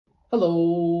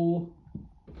Hello!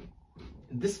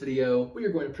 In this video, we are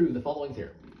going to prove the following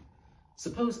theorem.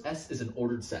 Suppose S is an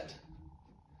ordered set.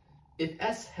 If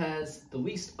S has the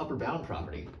least upper bound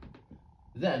property,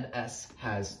 then S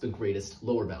has the greatest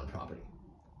lower bound property.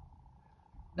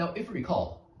 Now, if you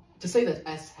recall, to say that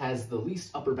S has the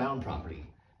least upper bound property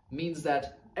means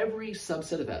that every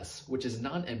subset of S, which is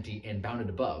non-empty and bounded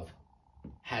above,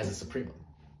 has a supremum.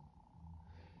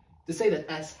 To say that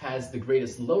S has the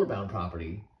greatest lower bound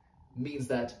property means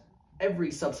that every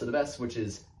subset of S, which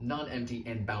is non-empty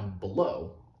and bounded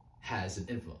below, has an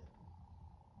infimum.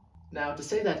 Now, to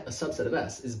say that a subset of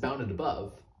S is bounded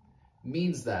above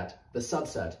means that the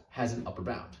subset has an upper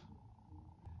bound.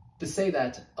 To say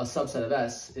that a subset of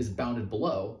S is bounded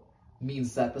below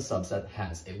means that the subset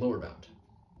has a lower bound.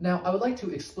 Now, I would like to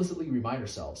explicitly remind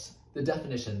ourselves the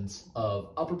definitions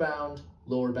of upper bound,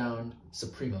 lower bound,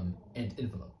 supremum, and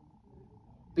infimum,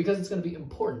 because it's going to be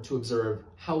important to observe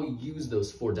how we use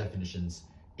those four definitions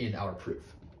in our proof.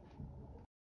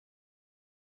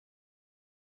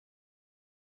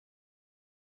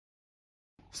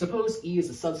 Suppose E is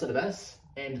a subset of S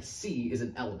and C is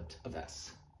an element of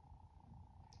S.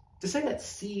 To say that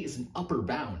C is an upper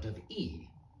bound of E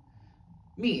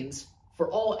means for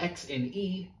all x in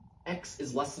E, x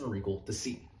is less than or equal to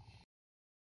C.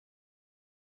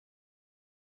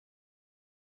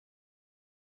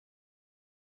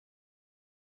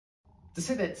 To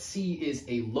say that C is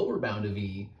a lower bound of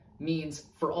E means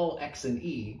for all x in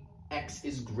E, x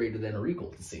is greater than or equal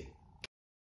to C.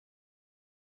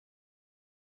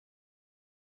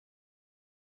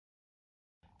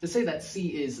 To say that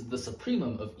C is the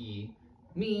supremum of E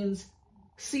means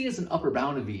C is an upper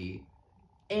bound of E,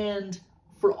 and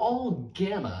for all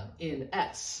gamma in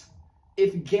S,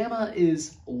 if gamma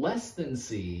is less than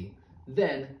C,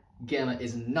 then gamma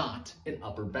is not an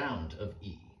upper bound of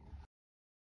E.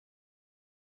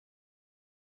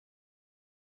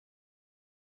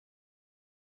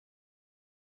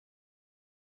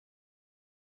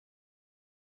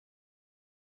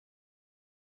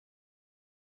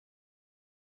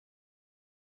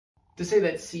 To say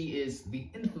that C is the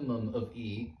infimum of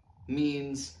E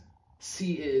means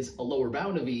C is a lower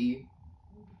bound of E,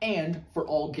 and for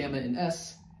all gamma in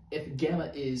S, if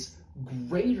gamma is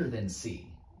greater than C,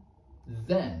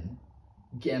 then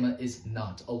gamma is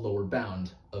not a lower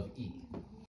bound of E.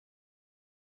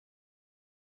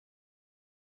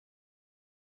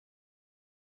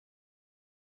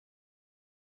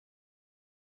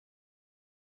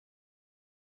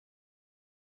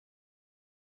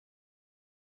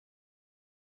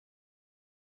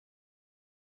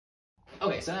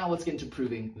 Okay, so now let's get into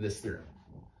proving this theorem.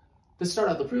 To start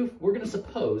out the proof, we're going to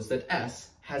suppose that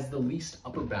S has the least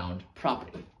upper bound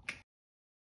property.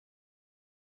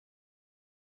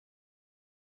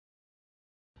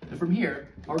 And from here,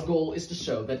 our goal is to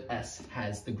show that S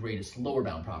has the greatest lower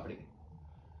bound property,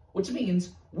 which means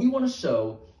we want to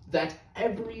show that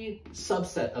every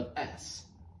subset of S,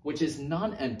 which is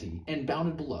non-empty and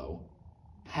bounded below,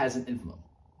 has an infimum.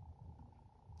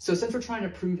 So since we're trying to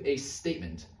prove a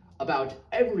statement about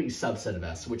every subset of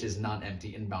S, which is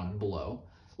non-empty and bounded below,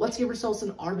 let's give ourselves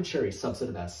an arbitrary subset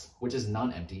of S, which is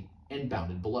non-empty and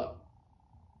bounded below.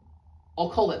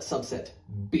 I'll call that subset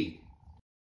B.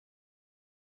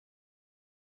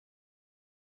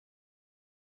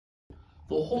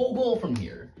 The whole goal from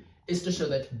here is to show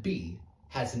that B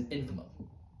has an infimum.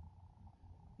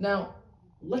 Now,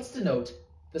 let's denote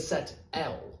the set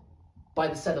L by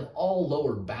the set of all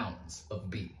lower bounds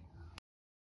of B.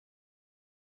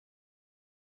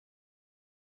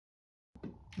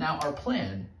 Now, our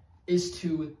plan is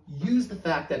to use the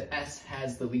fact that S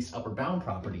has the least upper bound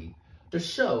property to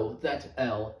show that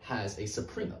L has a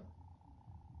supremum.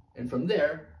 And from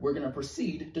there, we're going to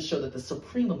proceed to show that the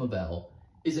supremum of L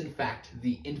is in fact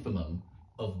the infimum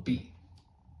of B.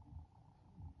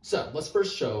 So let's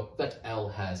first show that L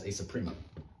has a supremum.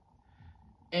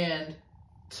 And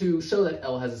to show that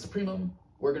L has a supremum,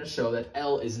 we're going to show that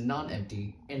L is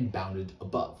non-empty and bounded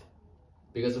above.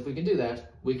 Because if we can do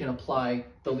that, we can apply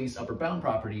the least upper bound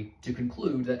property to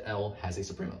conclude that L has a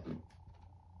supremum.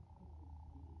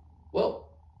 Well,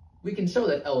 we can show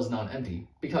that L is non-empty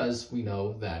because we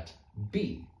know that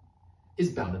B is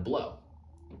bounded below.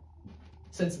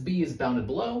 Since B is bounded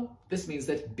below, this means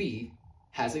that B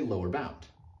has a lower bound.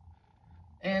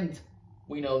 And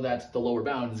we know that the lower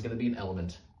bound is going to be an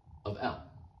element of L.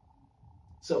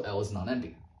 So L is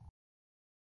non-empty.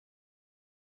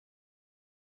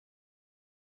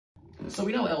 So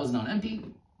we know L is non-empty.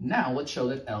 Now let's show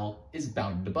that L is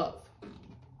bounded above.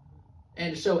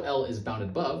 And to show L is bounded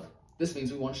above, this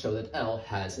means we want to show that L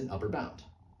has an upper bound.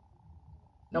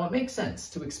 Now it makes sense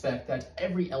to expect that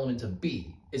every element of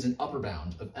B is an upper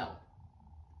bound of L.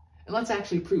 And let's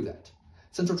actually prove that.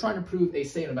 Since we're trying to prove a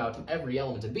statement about every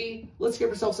element of B, let's give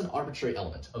ourselves an arbitrary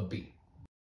element of B.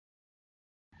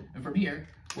 And from here,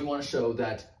 we want to show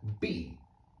that B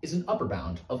is an upper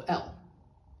bound of L.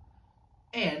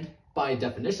 And by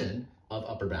definition of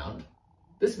upper bound,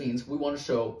 this means we want to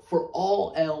show for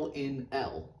all L in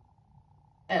L,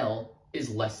 L is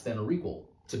less than or equal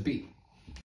to B.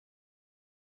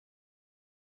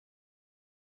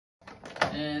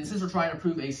 And since we're trying to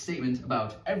prove a statement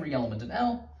about every element in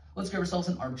L, let's give ourselves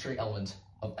an arbitrary element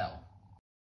of L.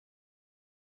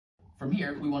 From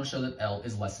here, we want to show that L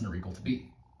is less than or equal to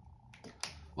B.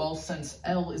 Well, since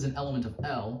L is an element of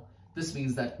L, this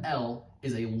means that L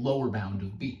is a lower bound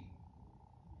of B.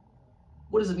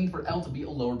 What does it mean for L to be a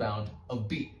lower bound of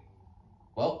B?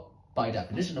 Well, by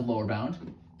definition of lower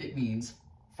bound, it means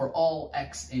for all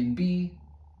x in B,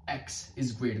 x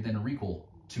is greater than or equal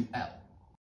to L.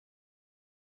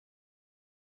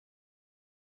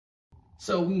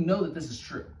 So we know that this is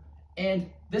true, and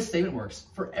this statement works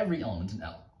for every element in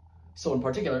L. So in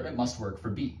particular, it must work for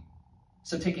B.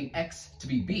 So taking x to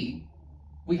be B,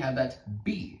 we have that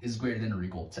B is greater than or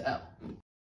equal to L.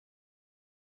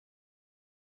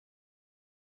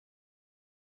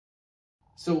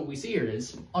 So what we see here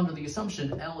is, under the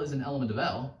assumption L is an element of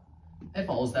L, it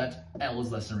follows that L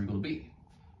is less than or equal to B.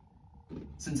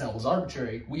 Since L is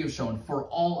arbitrary, we have shown for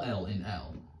all L in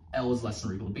L, L is less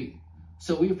than or equal to B.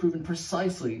 So we have proven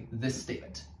precisely this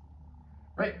statement,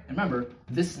 right? And remember,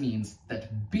 this means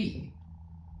that B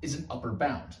is an upper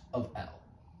bound of L.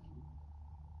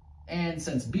 And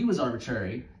since B was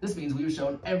arbitrary, this means we have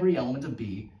shown every element of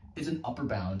B is an upper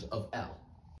bound of L.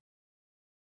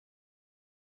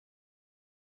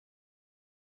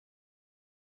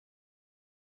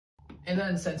 And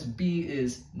then since B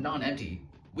is non-empty,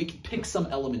 we can pick some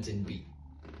element in B.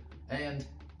 And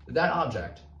that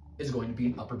object is going to be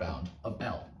an upper bound of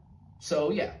L.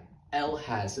 So yeah, L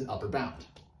has an upper bound,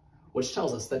 which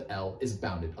tells us that L is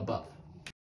bounded above.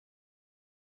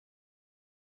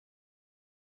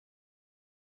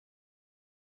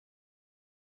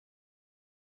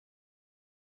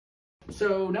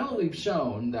 So now that we've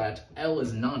shown that L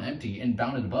is non-empty and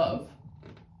bounded above,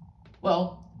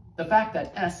 well, the fact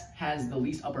that S has the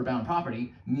least upper bound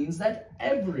property means that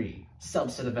every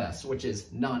subset of S, which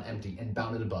is non-empty and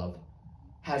bounded above,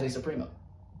 has a supremum.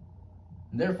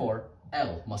 Therefore,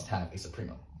 L must have a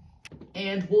supremum.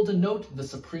 And we'll denote the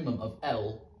supremum of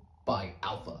L by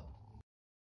alpha.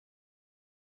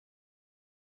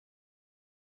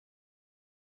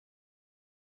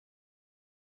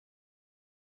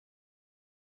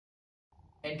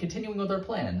 And continuing with our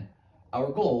plan,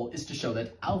 our goal is to show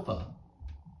that alpha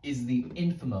is the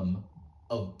infimum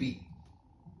of B.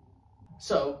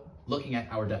 So, looking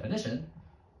at our definition,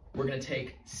 we're going to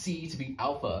take C to be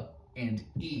alpha and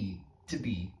E to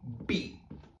be B.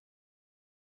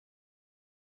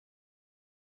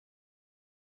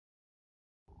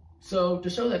 So, to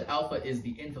show that alpha is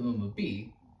the infimum of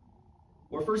B,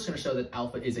 we're first going to show that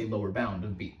alpha is a lower bound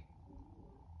of B.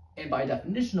 And by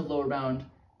definition of lower bound,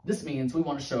 this means we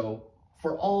want to show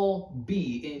for all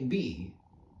B in B,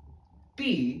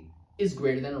 B is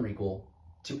greater than or equal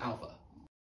to alpha.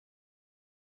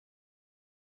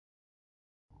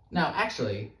 Now,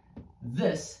 actually,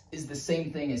 this is the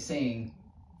same thing as saying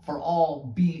for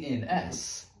all B in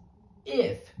S,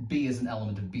 if B is an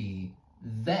element of B,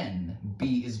 then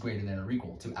B is greater than or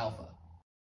equal to alpha.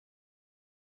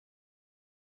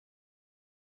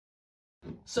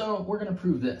 So we're going to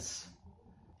prove this.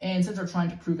 And since we're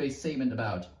trying to prove a statement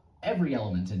about every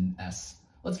element in S,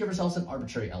 let's give ourselves an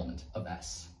arbitrary element of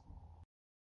S.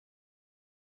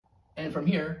 And from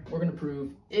here, we're going to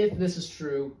prove if this is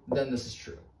true, then this is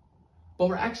true. But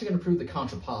we're actually going to prove the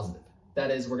contrapositive. That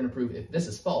is, we're going to prove if this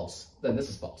is false, then this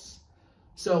is false.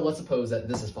 So let's suppose that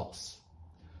this is false.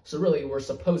 So really, we're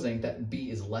supposing that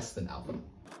B is less than alpha.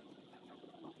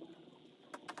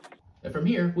 And from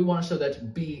here, we want to show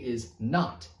that B is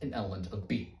not an element of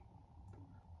B.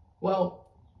 Well,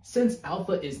 since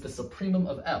alpha is the supremum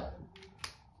of L,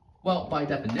 well, by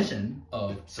definition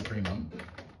of supremum,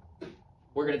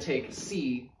 we're going to take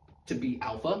C to be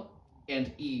alpha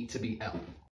and E to be L.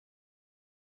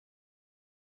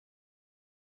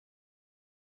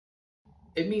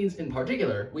 It means, in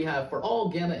particular, we have for all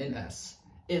gamma in S,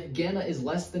 if gamma is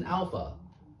less than alpha,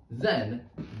 then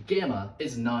gamma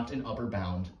is not an upper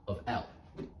bound of L.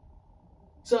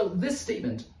 So this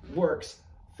statement works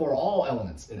for all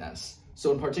elements in S.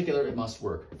 So in particular, it must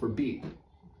work for B.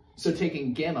 So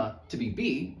taking gamma to be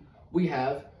B, we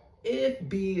have if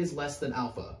B is less than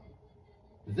alpha,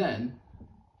 then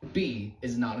B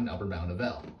is not an upper bound of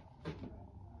L?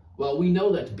 Well, we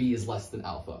know that B is less than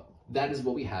alpha. That is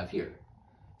what we have here.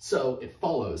 So it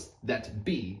follows that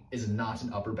B is not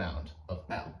an upper bound of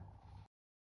L.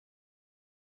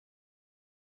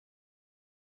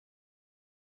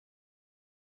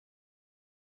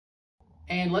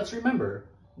 And let's remember,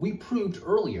 we proved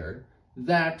earlier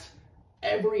that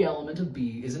every element of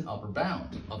B is an upper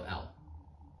bound of L.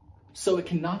 So it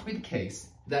cannot be the case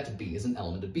that B is an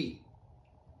element of B.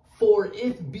 For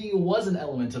if B was an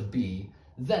element of B,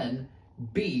 then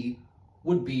B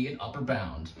would be an upper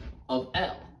bound of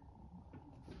L.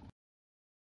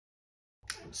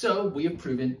 So we have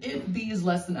proven if B is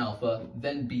less than alpha,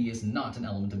 then B is not an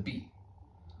element of B.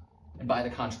 And by the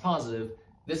contrapositive,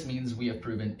 this means we have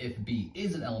proven if B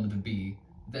is an element of B,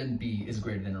 then B is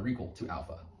greater than or equal to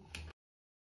alpha.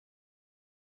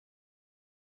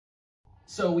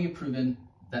 So we have proven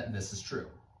that this is true.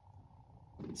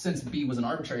 Since B was an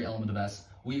arbitrary element of S,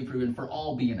 we have proven for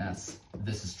all B in S,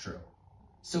 this is true.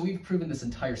 So we've proven this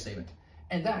entire statement.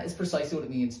 And that is precisely what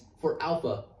it means for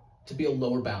alpha to be a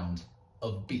lower bound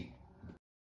of B.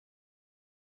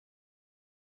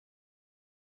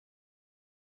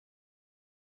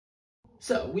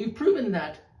 So we've proven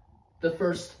that the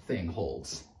first thing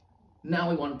holds. Now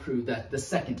we want to prove that the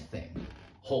second thing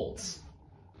holds.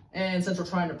 And since we're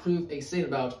trying to prove a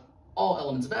statement about all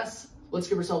elements of S, let's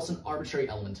give ourselves an arbitrary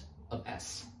element of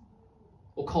S.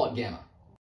 We'll call it gamma.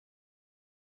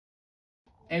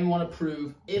 And we want to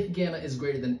prove if gamma is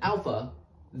greater than alpha,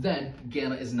 then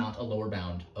gamma is not a lower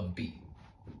bound of B.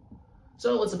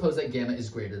 So let's suppose that gamma is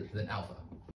greater than alpha.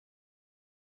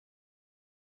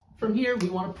 From here, we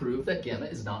want to prove that gamma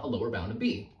is not a lower bound of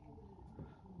B.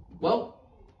 Well,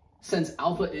 since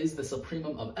alpha is the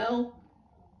supremum of L,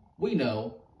 we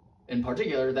know in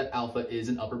particular that alpha is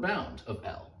an upper bound of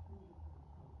L.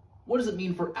 What does it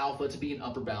mean for alpha to be an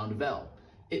upper bound of L?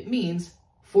 It means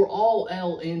for all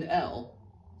L in L,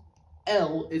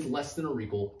 L is less than or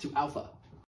equal to alpha.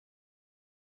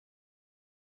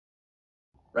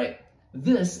 Right?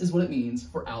 This is what it means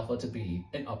for alpha to be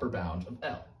an upper bound of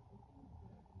L.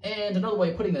 And another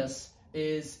way of putting this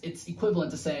is it's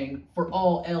equivalent to saying for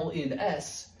all L in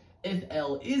S, if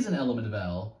L is an element of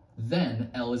L, then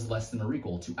L is less than or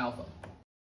equal to alpha.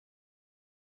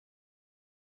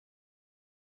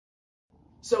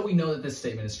 So we know that this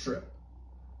statement is true.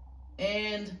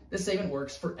 And this statement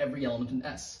works for every element in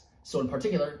S. So in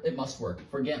particular, it must work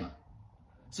for gamma.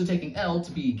 So taking L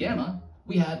to be gamma,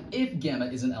 we have if gamma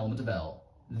is an element of L,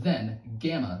 then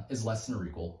gamma is less than or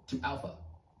equal to alpha.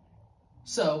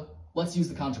 So let's use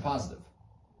the contrapositive,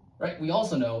 right? We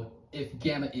also know if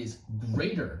gamma is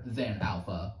greater than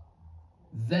alpha,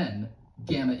 then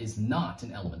gamma is not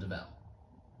an element of L.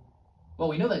 Well,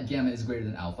 we know that gamma is greater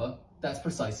than alpha. That's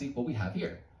precisely what we have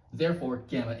here. Therefore,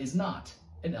 gamma is not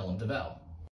an element of L.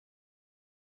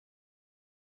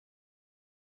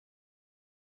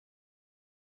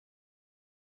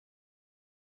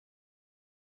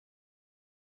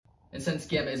 And since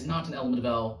gamma is not an element of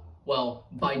L, well,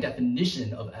 by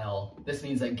definition of L, this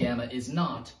means that gamma is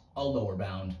not a lower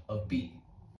bound of B.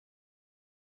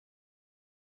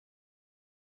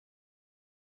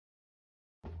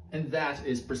 And that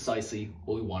is precisely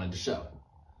what we wanted to show.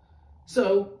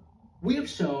 So we have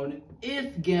shown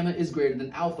if gamma is greater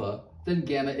than alpha, then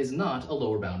gamma is not a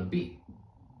lower bound of B.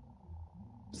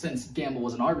 Since gamma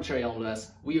was an arbitrary element of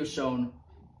S, we have shown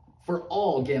for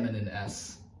all gamma in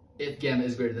S, if gamma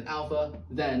is greater than alpha,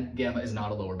 then gamma is not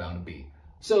a lower bound of B.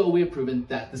 So we have proven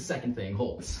that the second thing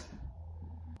holds.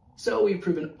 So we've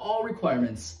proven all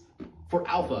requirements for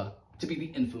alpha to be the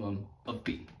infimum of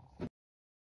B.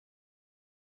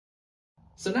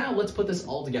 So now let's put this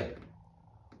all together.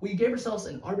 We gave ourselves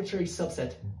an arbitrary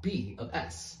subset B of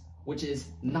S, which is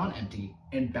non-empty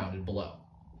and bounded below.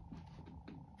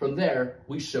 From there,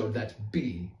 we showed that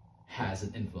B has an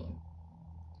infimum.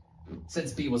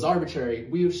 Since B was arbitrary,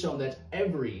 we have shown that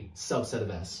every subset of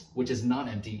S, which is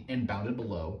non-empty and bounded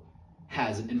below,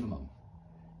 has an infimum.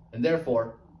 And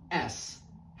therefore, S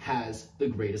has the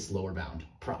greatest lower bound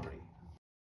property.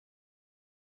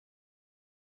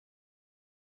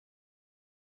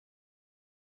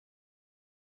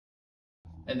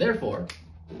 And therefore,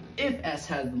 if S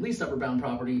has the least upper bound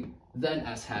property, then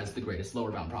S has the greatest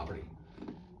lower bound property.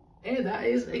 And that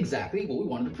is exactly what we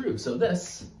wanted to prove. So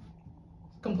this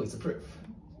completes the proof.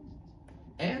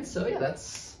 And so yeah,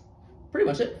 that's pretty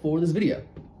much it for this video.